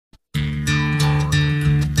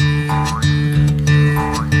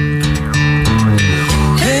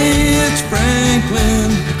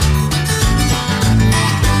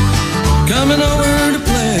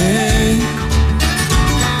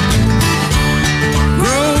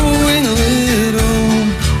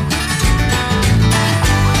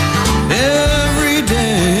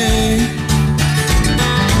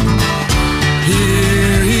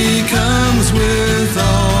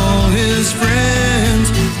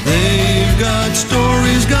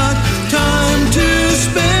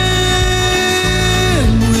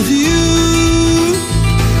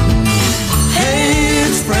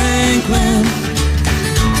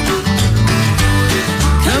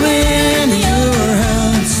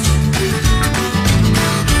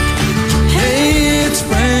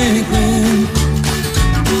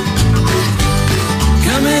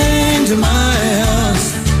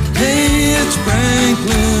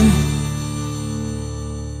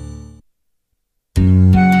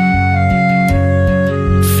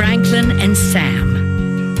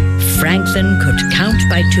Franklin could count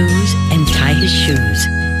by twos and tie his shoes.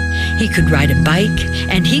 He could ride a bike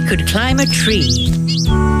and he could climb a tree.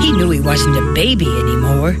 He knew he wasn't a baby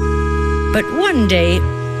anymore. But one day,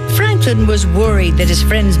 Franklin was worried that his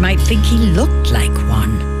friends might think he looked like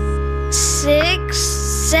one. 6,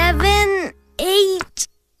 7, 8.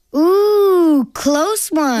 Ooh, close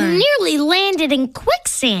one. Nearly landed in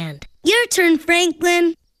quicksand. Your turn,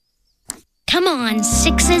 Franklin. Come on,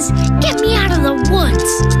 sixes. Get me out of the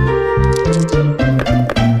woods.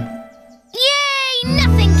 Yay!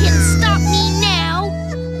 Nothing can stop me now.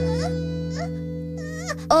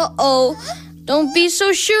 Uh-oh. Don't be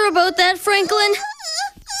so sure about that, Franklin.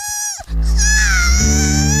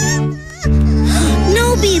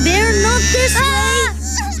 No, Bee-Bear, not this way.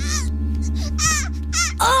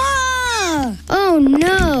 Ah! Oh,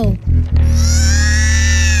 no.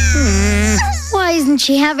 Why isn't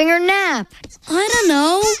she having her nap? I don't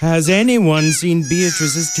know. Has anyone seen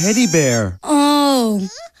Beatrice's teddy bear? Oh,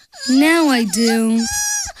 now I do.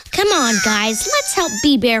 Come on, guys. Let's help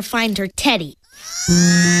Bee-Bear find her teddy.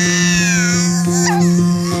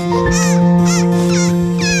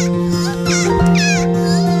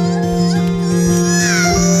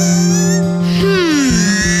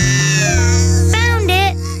 Found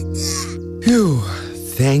it. Phew,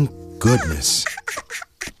 thank goodness.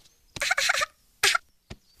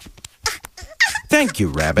 Thank you,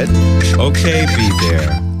 Rabbit. Okay,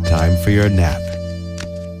 Bee-Bear, time for your nap.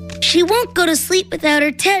 She won't go to sleep without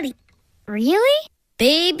her teddy. Really?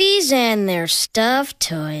 Babies and their stuffed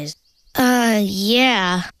toys.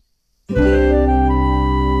 Yeah. You've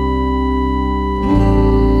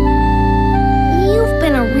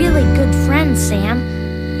been a really good friend, Sam.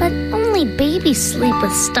 But only babies sleep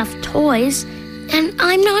with stuffed toys. And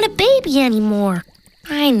I'm not a baby anymore.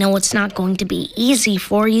 I know it's not going to be easy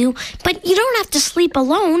for you, but you don't have to sleep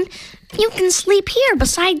alone. You can sleep here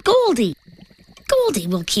beside Goldie. Goldie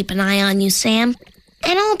will keep an eye on you, Sam.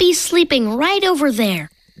 And I'll be sleeping right over there.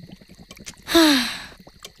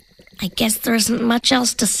 I guess there isn't much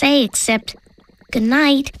else to say except good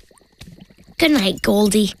night. Good night,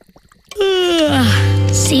 Goldie.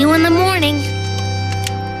 See you in the morning.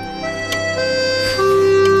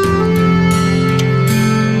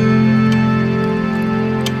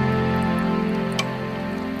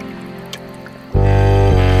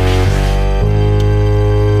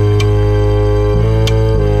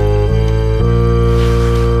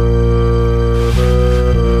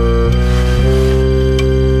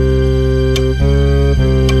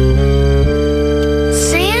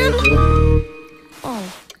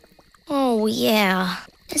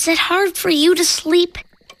 Is it hard for you to sleep?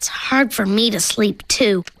 It's hard for me to sleep,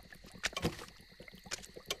 too.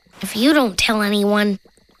 If you don't tell anyone,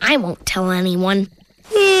 I won't tell anyone.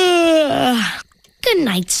 Good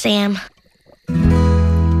night, Sam.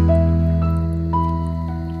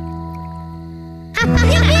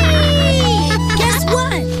 Guess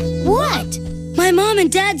what? What? My mom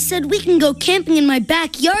and Dad said we can go camping in my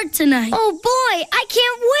backyard tonight. Oh, boy, I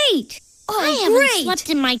can't wait. I haven't slept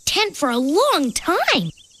in my tent for a long time.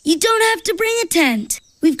 You don't have to bring a tent.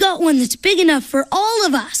 We've got one that's big enough for all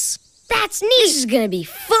of us. That's neat. This is going to be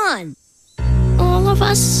fun. All of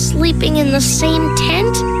us sleeping in the same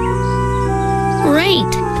tent?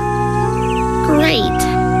 Great.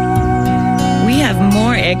 We have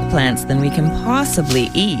more eggplants than we can possibly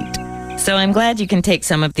eat. So I'm glad you can take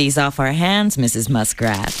some of these off our hands, Mrs.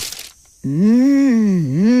 Muskrat.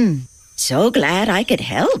 So glad I could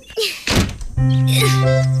help.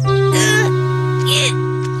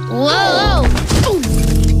 Whoa!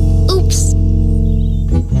 Oops.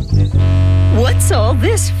 What's all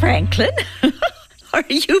this, Franklin? Are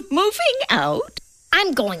you moving out?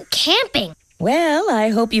 I'm going camping. Well, I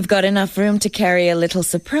hope you've got enough room to carry a little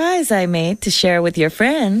surprise I made to share with your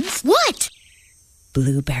friends. What?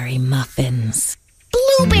 Blueberry muffins.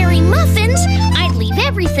 Blueberry muffins? I'd leave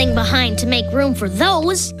everything behind to make room for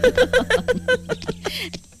those.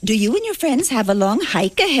 Do you and your friends have a long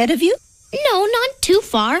hike ahead of you? No, not too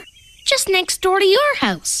far. Just next door to your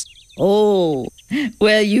house. Oh,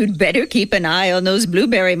 well, you'd better keep an eye on those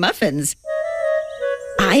blueberry muffins.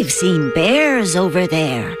 I've seen bears over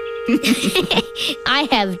there. I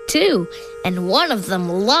have too, and one of them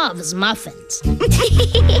loves muffins.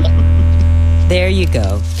 There you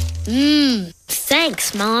go.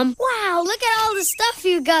 Thanks, Mom. Wow, look at all the stuff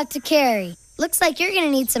you got to carry. Looks like you're going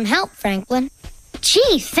to need some help, Franklin.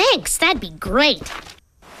 Gee, thanks. That'd be great.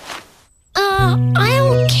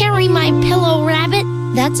 I'll carry my pillow, Rabbit.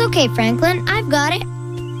 That's okay, Franklin. I've got it.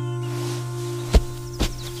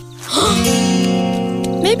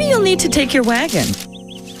 Maybe you'll need to take your wagon.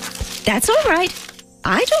 That's all right.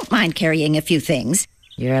 I don't mind carrying a few things.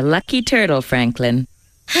 You're a lucky turtle, Franklin.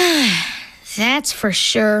 That's for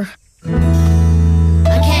sure.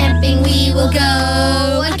 A-camping we will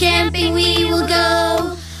go, a-camping we will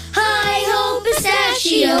go. Hi-ho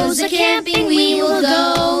pistachios, a-camping we will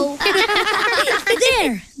go.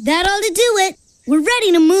 There, that ought to do it. We're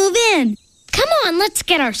ready to move in. Come on, let's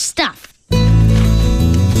get our stuff.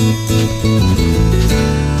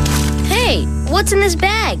 Hey, what's in this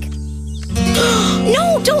bag?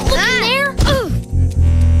 No, don't look in there.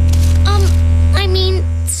 I mean,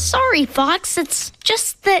 sorry, Fox. It's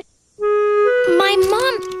just that my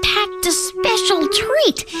mom packed a special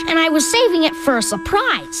treat, and I was saving it for a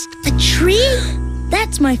surprise. A treat?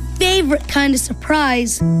 That's my favorite kind of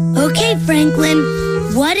surprise. Okay, Franklin,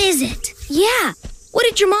 what is it? Yeah, what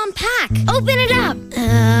did your mom pack? Open it up.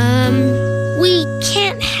 We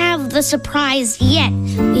can't have the surprise yet.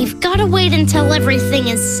 We've got to wait until everything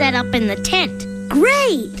is set up in the tent.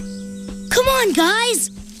 Great! Come on, guys.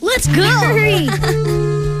 Let's go. Hurry.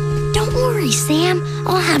 Don't worry, Sam.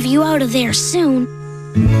 I'll have you out of there soon.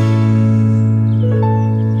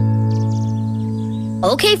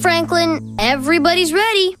 Okay, Franklin. Everybody's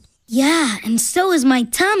ready. Yeah, and so is my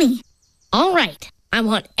tummy. All right. I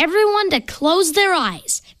want everyone to close their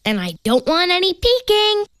eyes, and I don't want any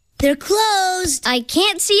peeking. They're closed. I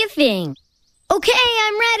can't see a thing. Okay,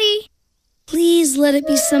 I'm ready. Please let it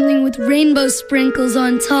be something with rainbow sprinkles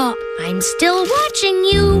on top. I'm still watching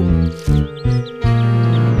you.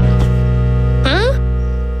 Huh?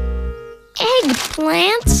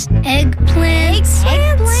 Eggplants? Eggplants?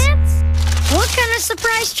 Eggplants? What kind of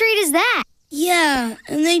surprise treat is that? Yeah,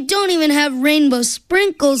 and they don't even have rainbow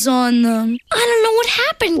sprinkles on them. I don't know what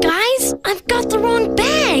happened, guys. I've got the wrong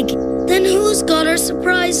bag. Then who's got our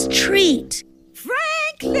surprise treat?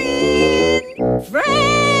 Franklin!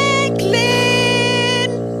 Franklin!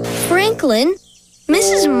 Franklin?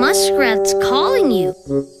 Mrs. Muskrat's calling you.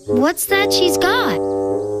 What's that she's got?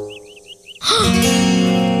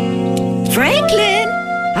 Franklin,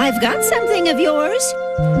 I've got something of yours.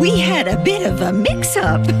 We had a bit of a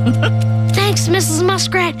mix-up. Thanks, Mrs.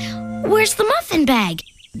 Muskrat. Where's the muffin bag?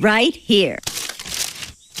 Right here.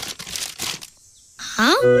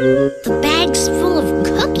 Huh? The bag's full of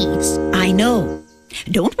cookies. I know.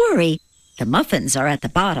 Don't worry. The muffins are at the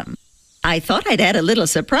bottom. I thought I'd add a little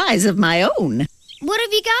surprise of my own. What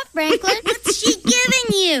have you got, Franklin? What's she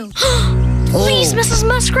giving you? Please, Mrs.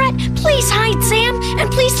 Muskrat, please hide Sam,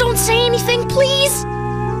 and please don't say anything, please.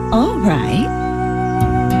 All right.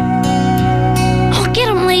 I'll get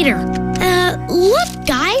him later. Look,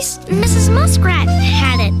 guys, Mrs. Muskrat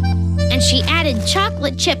had it, and she added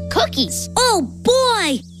chocolate chip cookies. Oh,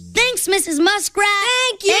 boy! Thanks, Mrs. Muskrat.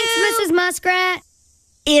 Thank you. Thanks, Mrs. Muskrat.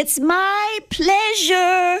 It's my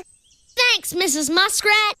pleasure. Thanks, Mrs.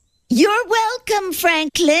 Muskrat. You're welcome,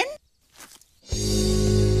 Franklin.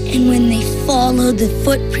 And when they followed the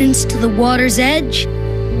footprints to the water's edge,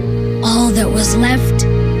 all that was left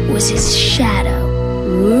was his shadow.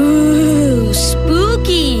 Ooh,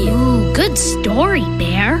 spooky. Ooh, good story,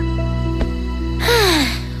 Bear.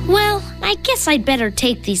 Well, I guess I'd better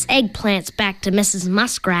take these eggplants back to Mrs.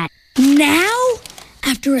 Muskrat. Now?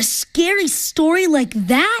 After a scary story like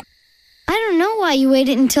that? I don't know why you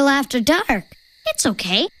waited until after dark. It's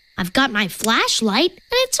okay. I've got my flashlight, and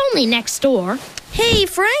it's only next door. Hey,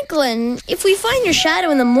 Franklin, if we find your shadow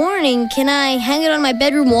in the morning, can I hang it on my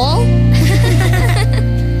bedroom wall?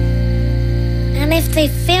 And if they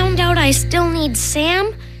found out I still need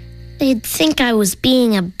Sam, they'd think I was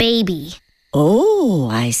being a baby. Oh,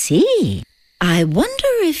 I see. I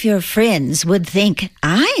wonder if your friends would think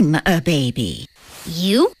I'm a baby.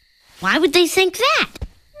 You? Why would they think that?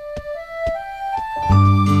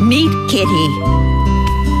 Meet Kitty.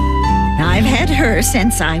 I've had her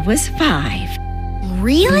since I was 5.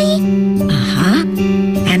 Really? Uh-huh.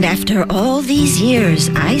 And after all these years,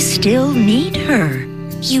 I still need her.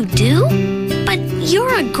 You do? But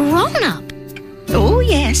you're a grown-up. Oh,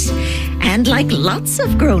 yes. And like lots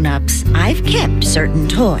of grown-ups, I've kept certain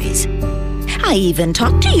toys. I even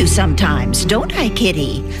talk to you sometimes, don't I,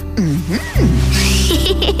 Kitty? Mm-hmm.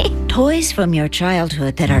 Toys from your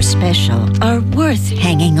childhood that are special are worth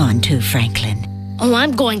hanging on to, Franklin. Oh,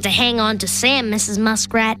 I'm going to hang on to Sam, Mrs.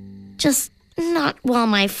 Muskrat. Just not while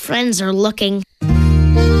my friends are looking.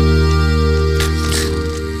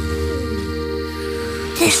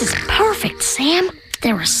 This is perfect, Sam.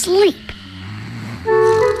 They're asleep.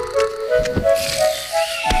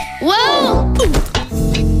 Whoa!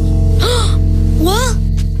 What?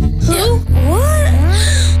 Who? What?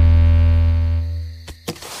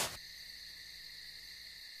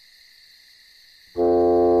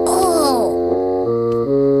 Oh.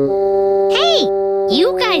 Hey, you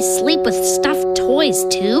guys sleep with stuffed toys toys,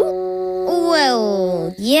 too?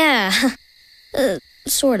 Well, yeah.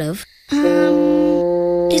 Sort of.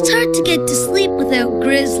 It's hard to get to sleep without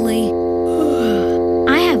Grizzly.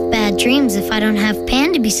 I have bad dreams if I don't have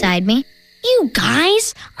Panda beside me. You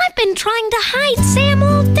guys, I've been trying to hide Sam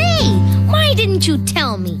all day. Why didn't you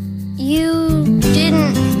tell me? You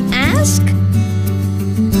didn't ask?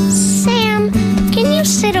 Sam, can you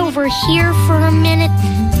sit over here for a minute?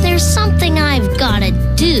 There's something I've gotta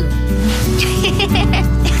do.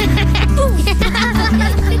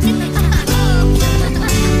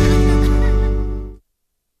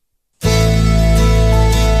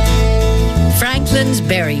 Franklin's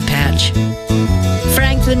Berry Patch.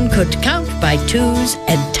 Franklin could count by twos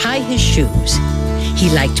and tie his shoes. He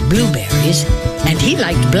liked blueberries, and he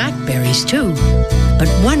liked blackberries too. But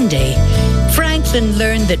one day, Franklin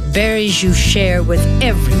learned that berries you share with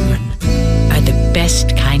everyone are the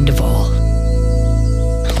best kind of all.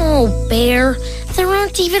 Oh, Bear, there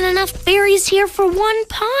aren't even enough berries here for one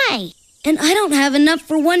pie. And I don't have enough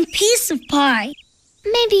for one piece of pie.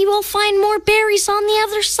 Maybe we'll find more berries on the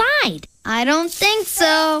other side. I don't think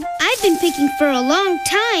so. I've been picking for a long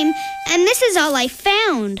time, and this is all I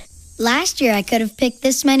found. Last year I could have picked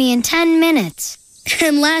this many in 10 minutes.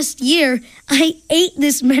 And last year, I ate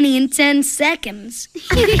this many in 10 seconds.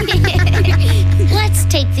 Let's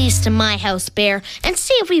take these to my house, Bear, and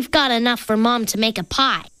see if we've got enough for Mom to make a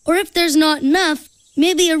pie. Or if there's not enough,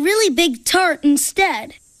 maybe a really big tart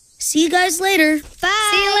instead. See you guys later.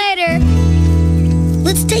 Bye. See you later.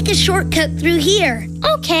 Let's take a shortcut through here.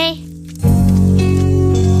 Okay.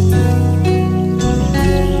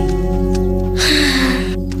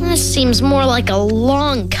 This seems more like a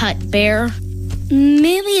long cut, Bear.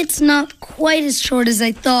 Maybe it's not quite as short as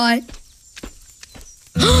I thought.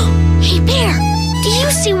 Hey, Bear, do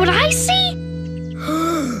you see what I see?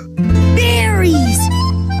 Berries!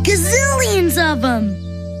 Gazillions of them!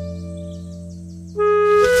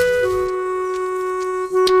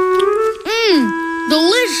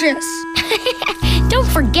 Delicious! Don't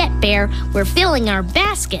forget, Bear, we're filling our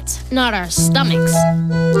baskets, not our stomachs.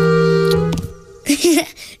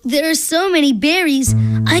 There are so many berries,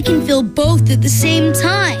 I can fill both at the same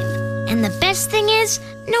time. And the best thing is,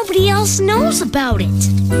 nobody else knows about it.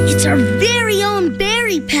 It's our very own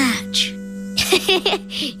berry patch.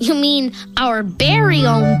 You mean our very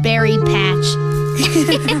own berry patch?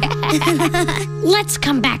 Let's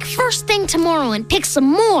come back first thing tomorrow and pick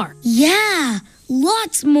some more. Yeah,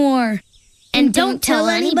 lots more. And don't tell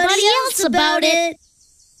anybody else about it.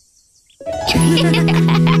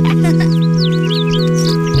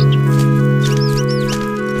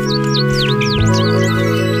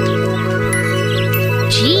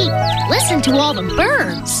 Gee, listen to all the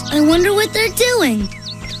birds. I wonder what they're doing.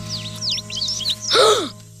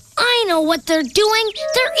 I know what they're doing.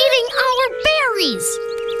 They're eating our berries.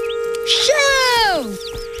 Shoo!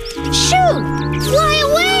 Shoo! Fly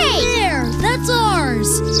away! There, that's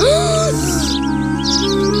ours.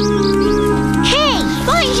 Hey,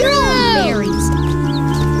 find your own berries.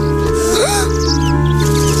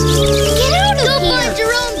 Get out of here! Go find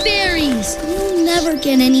your own berries. We'll never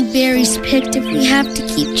get any berries picked if we have to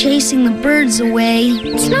keep chasing the birds away.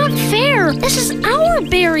 It's not fair. This is our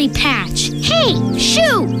berry patch. Hey,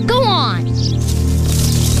 Shoo, go on.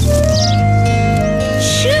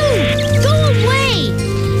 Shoo, go away.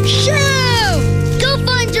 Shoo, go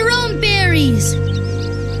find your own berries.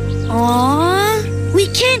 Aw, we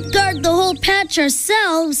can't guard the whole patch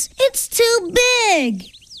ourselves. It's too big.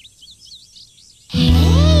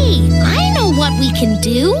 Hey, I know what we can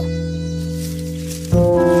do.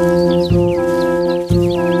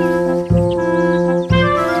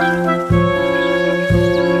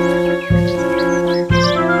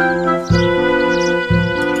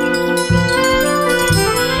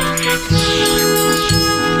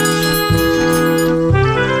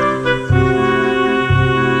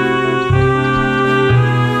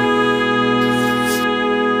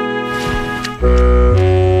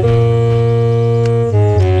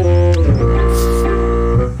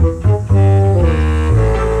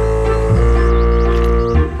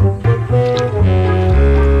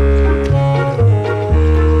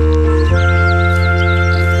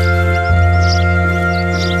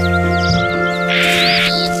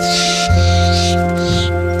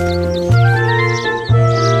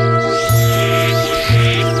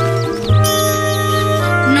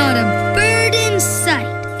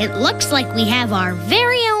 We have our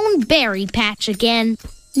very own berry patch again.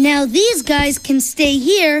 Now these guys can stay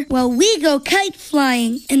here while we go kite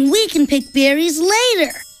flying, and we can pick berries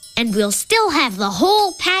later. And we'll still have the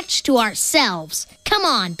whole patch to ourselves. Come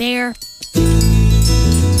on, Bear.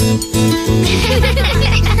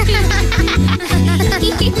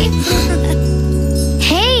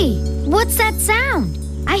 Hey, what's that sound?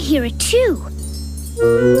 I hear it too.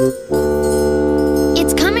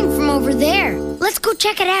 It's coming from over there. Let's go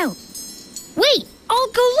check it out. Wait,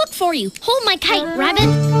 I'll go look for you. Hold my kite, Rabbit.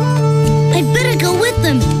 I'd better go with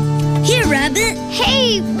them. Here, Rabbit.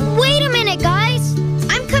 Hey, wait a minute, guys.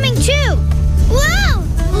 I'm coming too. Whoa!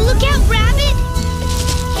 Look out, Rabbit.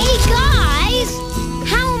 Hey, guys.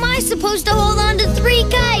 How am I supposed to hold on to 3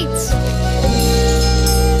 kites?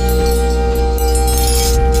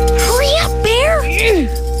 Hurry up, Bear.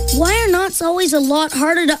 Wire knots always a lot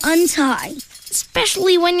harder to untie.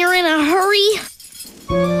 Especially when you're in a hurry.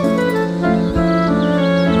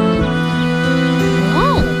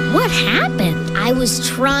 Whoa, what happened? I was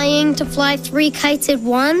trying to fly 3 kites at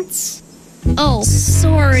once. Oh,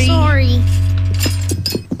 sorry. Sorry.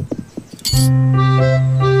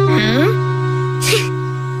 Huh?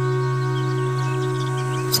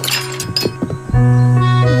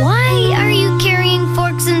 Why are you carrying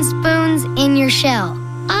forks and spoons in your shell?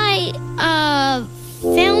 I,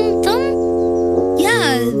 found them?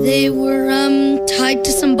 Yeah, they were, tied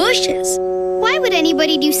to some bushes. Why would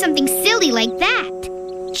anybody do something silly like that?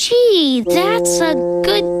 Gee, that's a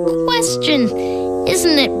good question,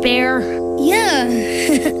 isn't it, Bear? Yeah,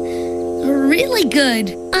 really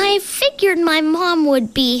good. I figured my mom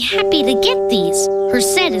would be happy to get these. Her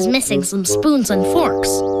set is missing some spoons and forks.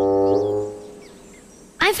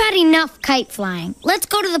 I've had enough kite flying. Let's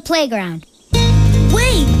go to the playground.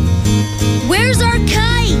 Wait! Where's our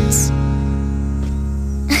kites?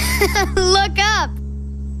 Look up!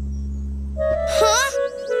 Huh?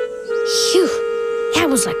 Phew, that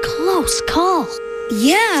was a close call.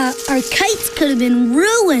 Yeah, our kites could have been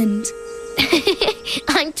ruined.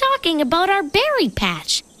 I'm talking about our berry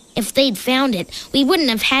patch. If they'd found it, we wouldn't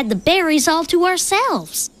have had the berries all to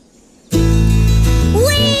ourselves.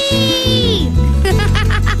 Whee!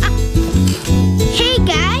 Hey,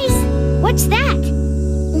 guys! What's that?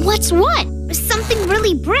 What's what? Something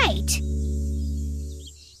really bright.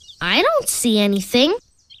 I don't see anything.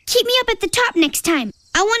 Keep me up at the top next time.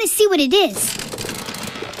 I want to see what it is.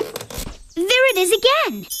 There it is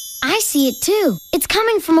again. I see it too. It's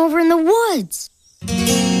coming from over in the woods.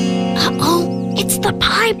 Uh-oh, it's the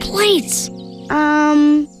pie plates.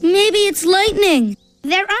 Maybe it's lightning.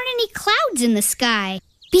 There aren't any clouds in the sky.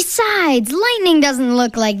 Besides, lightning doesn't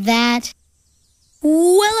look like that.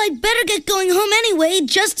 Well, I'd better get going home anyway,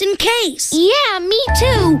 just in case. Yeah, me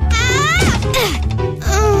too.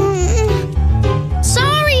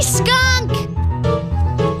 Sorry, Skunk.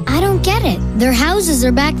 I don't get it. Their houses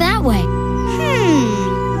are back that way.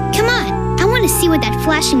 Come on. I want to see what that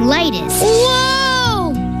flashing light is.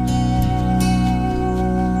 Whoa!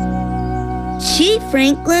 Gee,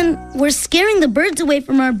 Franklin, we're scaring the birds away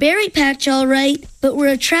from our berry patch all right, but we're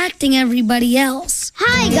attracting everybody else.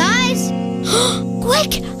 Hi, guys.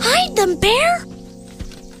 Quick, hide them, Bear.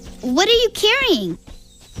 What are you carrying?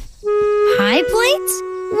 Pie plates?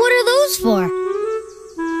 What are those for?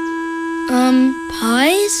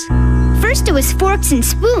 Pies? First it was forks and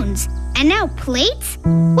spoons, and now plates?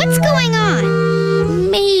 What's going on?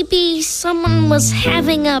 Maybe someone was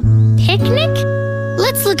having a picnic?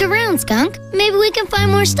 Let's look around, Skunk. Maybe we can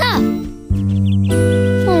find more stuff.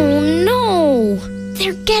 Oh, no.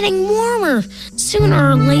 They're getting warmer.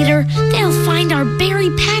 Sooner or later, they'll find our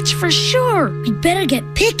berry patch for sure. We better get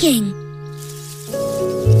picking.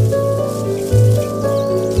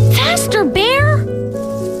 Faster, Bear!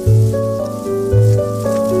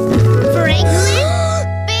 Franklin?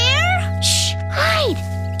 Bear? Shh, hide!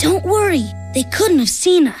 Don't worry. They couldn't have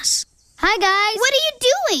seen us. Hi, guys. What are you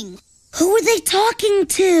doing? Who are they talking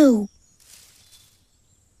to?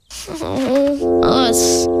 Oh,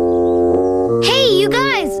 us. Hey, you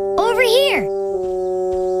guys, over here.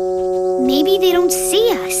 Maybe they don't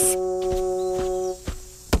see us.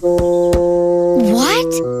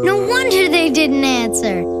 What? No wonder they didn't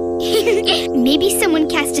answer. Maybe someone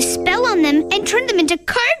cast a spell on them and turned them into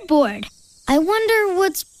cardboard. I wonder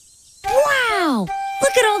what's... Wow!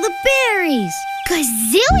 Look at all the berries!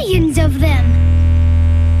 Gazillions of them!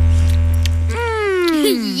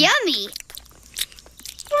 Yummy!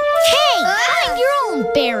 Hey, find your own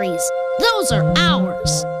berries. Those are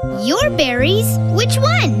ours. Your berries? Which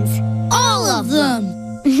ones? All of them.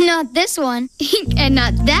 Not this one. And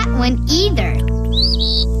not that one either.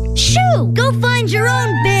 Shoo! Go find your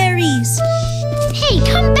own berries. Hey,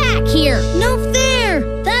 come back here. No fair.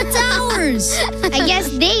 That's ours. I guess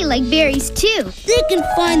they like berries too. They can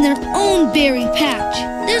find their own berry patch.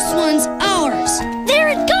 This one's ours. There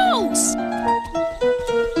it goes.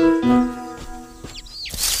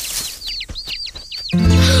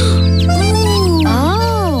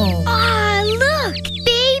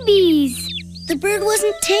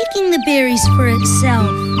 taking the berries for itself.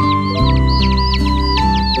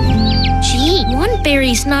 Gee, one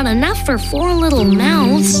berry's not enough for 4 little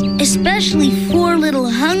mouths. Especially 4 little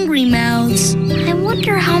hungry mouths. I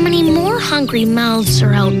wonder how many more hungry mouths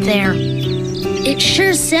are out there. It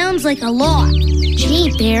sure sounds like a lot.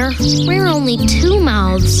 Gee, Bear, we're only 2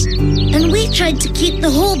 mouths. And we tried to keep the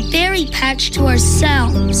whole berry patch to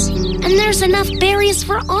ourselves. And there's enough berries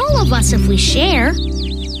for all of us if we share.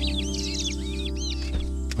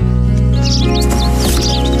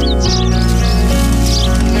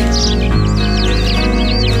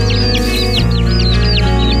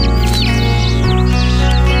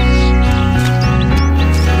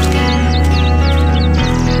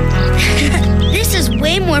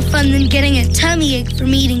 Way more fun than getting a tummy ache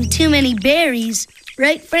from eating too many berries.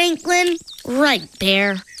 Right, Franklin? Right,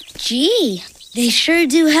 Bear. Gee, they sure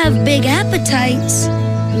do have big appetites.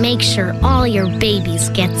 Make sure all your babies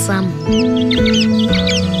get some.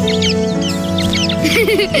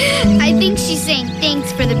 I think she's saying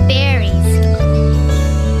thanks for the berries.